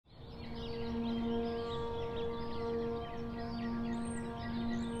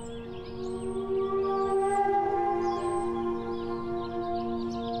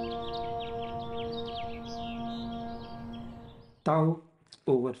Tao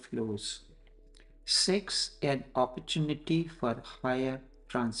overflows. Sex an opportunity for higher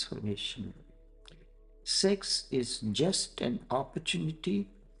transformation. Sex is just an opportunity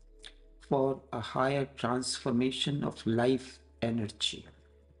for a higher transformation of life energy.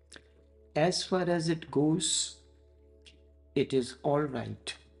 As far as it goes, it is all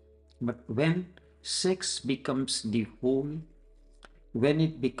right. But when sex becomes the whole, when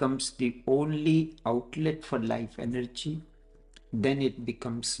it becomes the only outlet for life energy, then it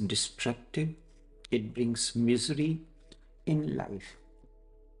becomes destructive. It brings misery in life.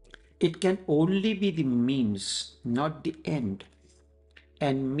 It can only be the means, not the end.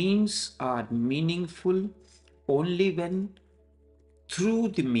 And means are meaningful only when through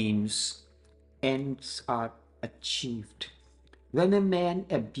the means ends are achieved. When a man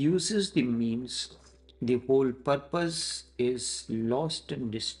abuses the means, the whole purpose is lost and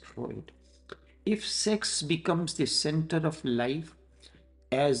destroyed. If sex becomes the center of life,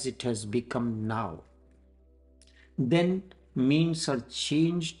 as it has become now, then means are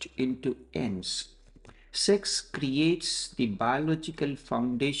changed into ends. Sex creates the biological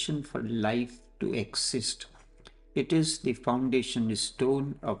foundation for life to exist. It is the foundation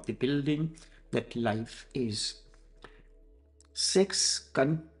stone of the building that life is. Sex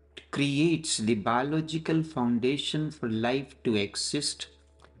creates the biological foundation for life to exist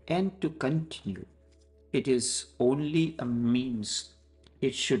and to continue. It is only a means.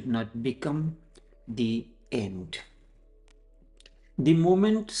 It should not become the end. The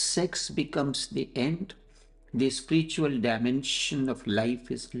moment sex becomes the end, the spiritual dimension of life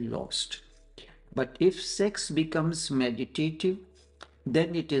is lost. But if sex becomes meditative,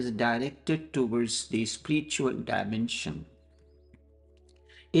 then it is directed towards the spiritual dimension.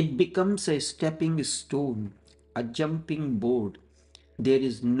 It becomes a stepping stone, a jumping board. There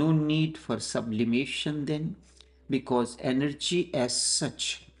is no need for sublimation then, because energy as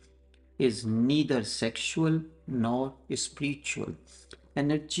such is neither sexual nor spiritual.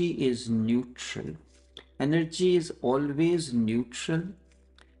 Energy is neutral. Energy is always neutral.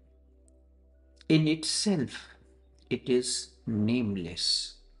 In itself, it is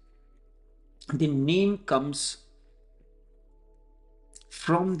nameless. The name comes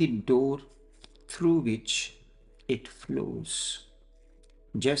from the door through which it flows.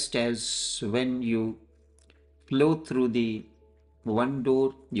 Just as when you flow through the one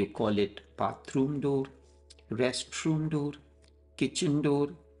door, you call it bathroom door, restroom door, kitchen door,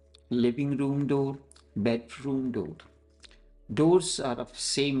 living room door, bedroom door. Doors are of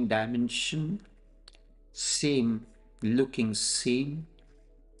same dimension, same looking same,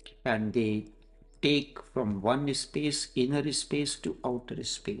 and they take from one space, inner space to outer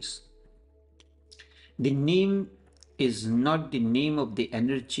space. The name is not the name of the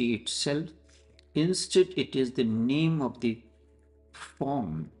energy itself. Instead, it is the name of the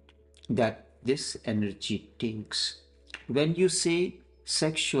form that this energy takes. When you say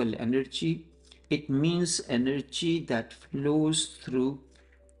sexual energy, it means energy that flows through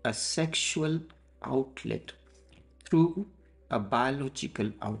a sexual outlet, through a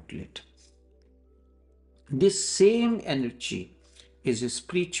biological outlet. This same energy is a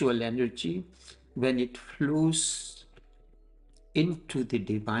spiritual energy when it flows into the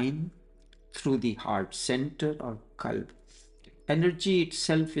divine through the heart center or qalb. Energy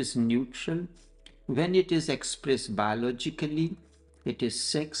itself is neutral. When it is expressed biologically, it is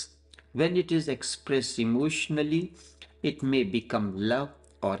sex. When it is expressed emotionally, it may become love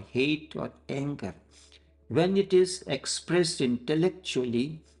or hate or anger. When it is expressed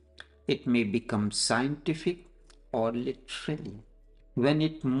intellectually, it may become scientific or literally. When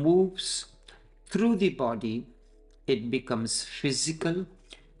it moves through the body, it becomes physical.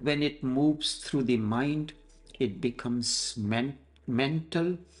 When it moves through the mind, it becomes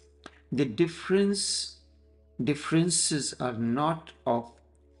mental. The differences are not of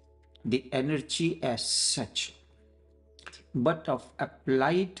the energy as such, but of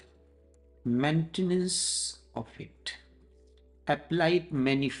applied maintenance of it, applied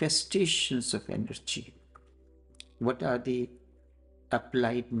manifestations of energy. What are the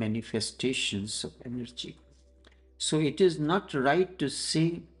applied manifestations of energy? So it is not right to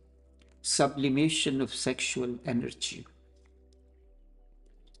say sublimation of sexual energy.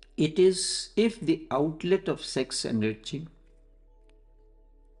 It is if the outlet of sex energy,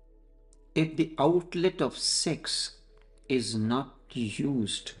 if the outlet of sex is not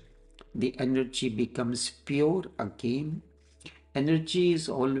used, the energy becomes pure again. Energy is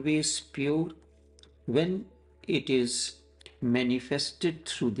always pure when it is manifested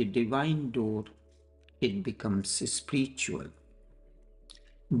through the divine door. It becomes spiritual.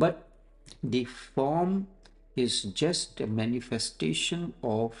 But the form is just a manifestation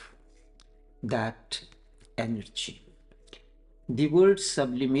of that energy. The word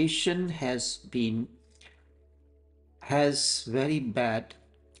sublimation has very bad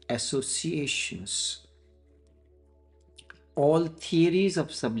associations. All theories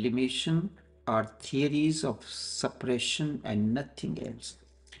of sublimation are theories of suppression and nothing else.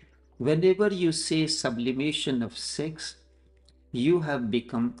 Whenever you say sublimation of sex, you have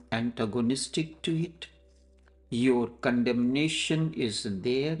become antagonistic to it. Your condemnation is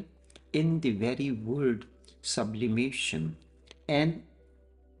there in the very word sublimation. And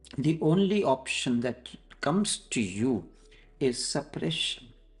the only option that comes to you is suppression.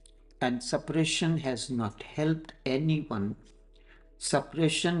 And suppression has not helped anyone.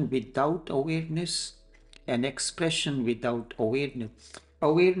 Suppression without awareness and expression without awareness.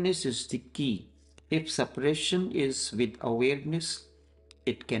 Awareness is the key. If suppression is with awareness,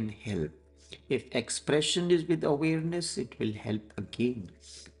 it can help. If expression is with awareness, it will help again.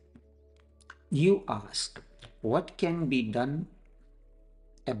 You ask, what can be done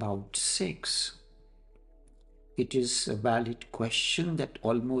about sex? It is a valid question that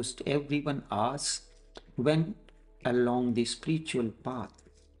almost everyone asks when along the spiritual path.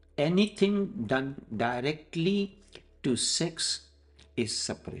 Anything done directly to sex is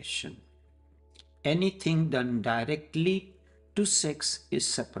suppression. Anything done directly to sex is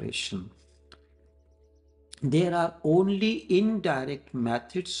suppression. There are only indirect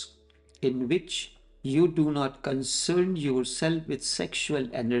methods in which you do not concern yourself with sexual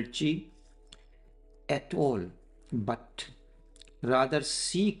energy at all, but rather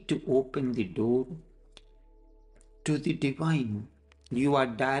seek to open the door to the divine. You are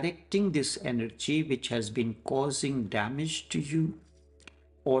directing this energy which has been causing damage to you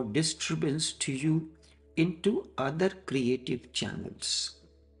or disturbance to you into other creative channels.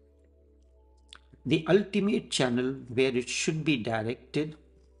 The ultimate channel where it should be directed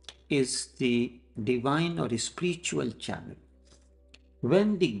is the divine or spiritual channel.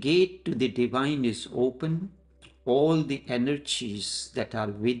 When the gate to the divine is open, all the energies that are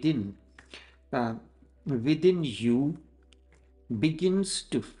within you begins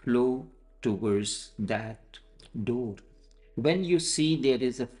to flow towards that door. When you see there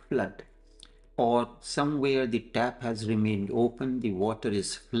is a flood or somewhere the tap has remained open, the water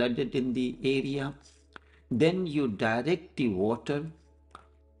is flooded in the area, then you direct the water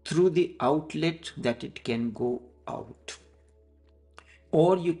through the outlet that it can go out.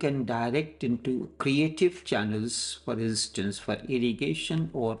 Or you can direct into creative channels, for instance, for irrigation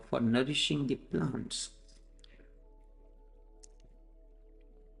or for nourishing the plants.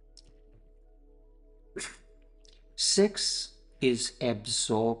 Sex is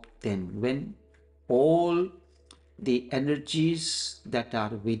absorbed then when all the energies that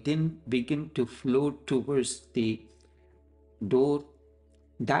are within begin to flow towards the door,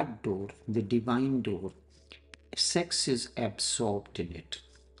 that door, the divine door. Sex is absorbed in it.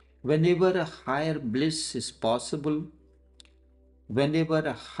 Whenever a higher bliss is possible, whenever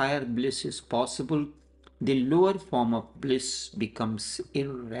a higher bliss is possible, the lower form of bliss becomes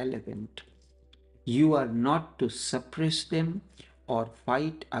irrelevant. You are not to suppress them or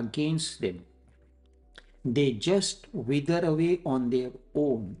fight against them. They just wither away on their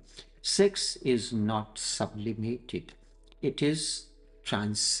own. Sex is not sublimated, it is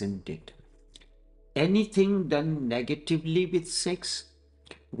transcended. Anything done negatively with sex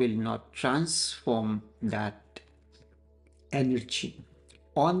will not transform that energy.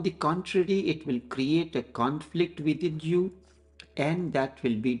 On the contrary, it will create a conflict within you and that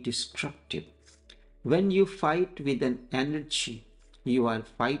will be destructive. When you fight with an energy, you are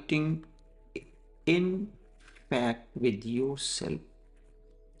fighting in fact with yourself.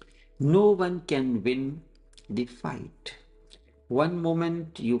 No one can win the fight. One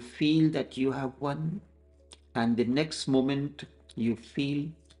moment you feel that you have won, and the next moment you feel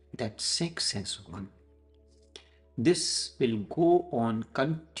that sex has won. This will go on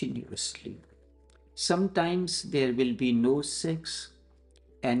continuously. Sometimes there will be no sex,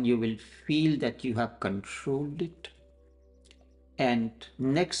 and you will feel that you have controlled it. And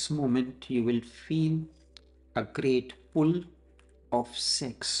next moment you will feel a great pull of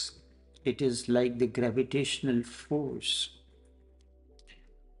sex. It is like the gravitational force.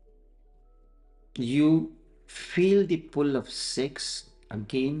 You feel the pull of sex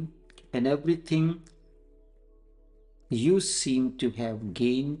again, and everything you seem to have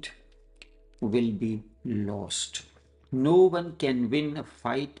gained will be lost. No one can win a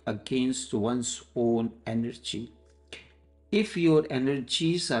fight against one's own energy. If your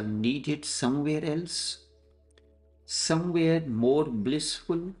energies are needed somewhere else, somewhere more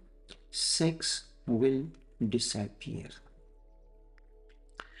blissful, sex will disappear.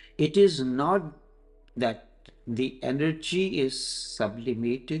 It is not that the energy is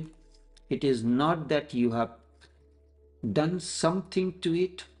sublimated. It is not that you have done something to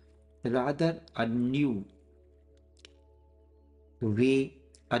it. Rather, way,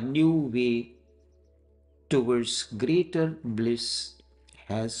 a new way towards greater bliss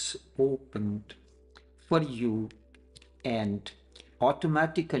has opened for you, and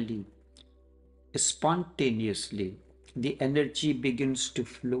automatically, spontaneously, the energy begins to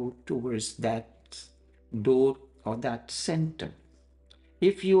flow towards that door or that center.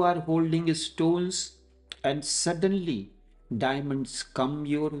 If you are holding stones and suddenly diamonds come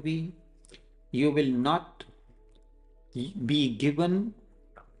your way, you will not be given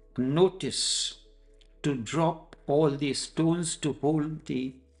notice to drop all the stones to hold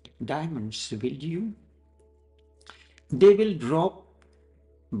the diamonds, will you? They will drop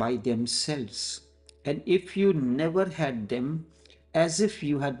by themselves. And if you never had them, as if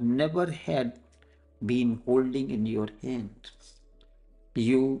you had never had been holding in your hand,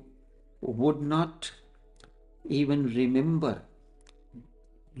 you would not even remember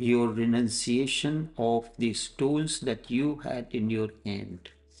your renunciation of the stones that you had in your hand.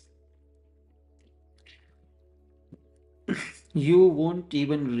 You won't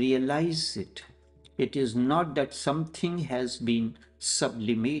even realize it. It is not that something has been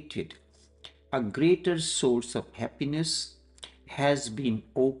sublimated. A greater source of happiness has been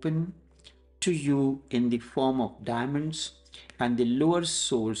opened to you in the form of diamonds, and the lower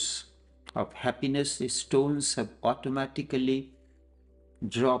source of happiness, the stones, have automatically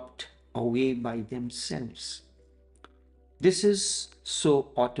dropped away by themselves. This is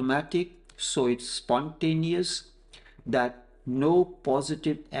so automatic, so it's spontaneous, that no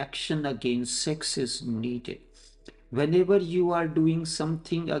positive action against sex is needed. Whenever you are doing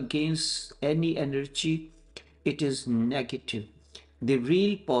something against any energy, it is negative. The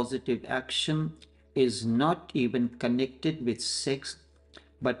real positive action is not even connected with sex,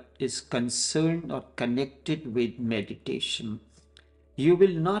 but is concerned or connected with meditation. You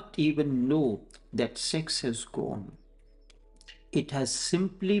will not even know that sex has gone. It has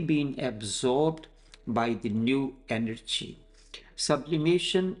simply been absorbed by the new energy.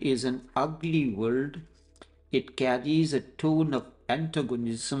 Sublimation is an ugly word. It carries a tone of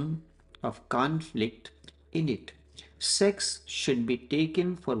antagonism, of conflict in it. Sex should be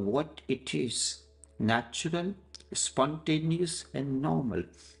taken for what it is: natural, spontaneous, and normal.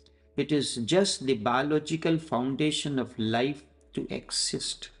 It is just the biological foundation of life to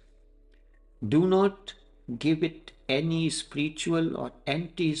exist. Do not give it any spiritual or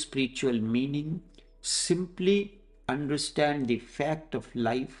anti spiritual meaning. Simply understand the fact of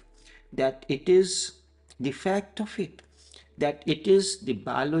life, that it is the fact of it, that it is the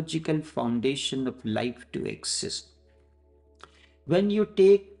biological foundation of life to exist. When you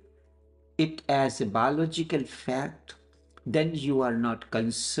take it as a biological fact, then you are not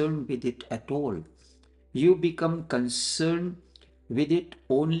concerned with it at all. You become concerned with it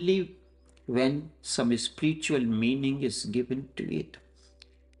only when some spiritual meaning is given to it.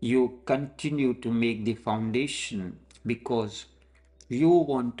 You continue to make the foundation because you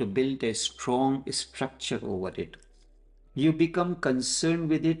want to build a strong structure over it. You become concerned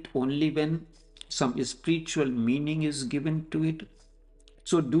with it only when some spiritual meaning is given to it.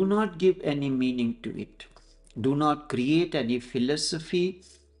 So do not give any meaning to it. Do not create any philosophy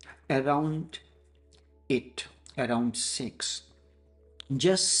around it, around sex.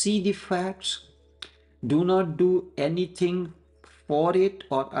 Just see the facts. Do not do anything for it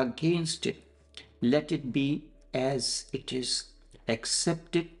or against it. Let it be as it is.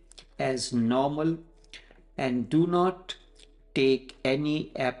 Accept it as normal, and do not take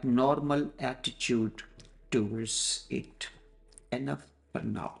any abnormal attitude towards it. Enough for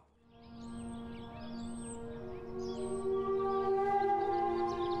now.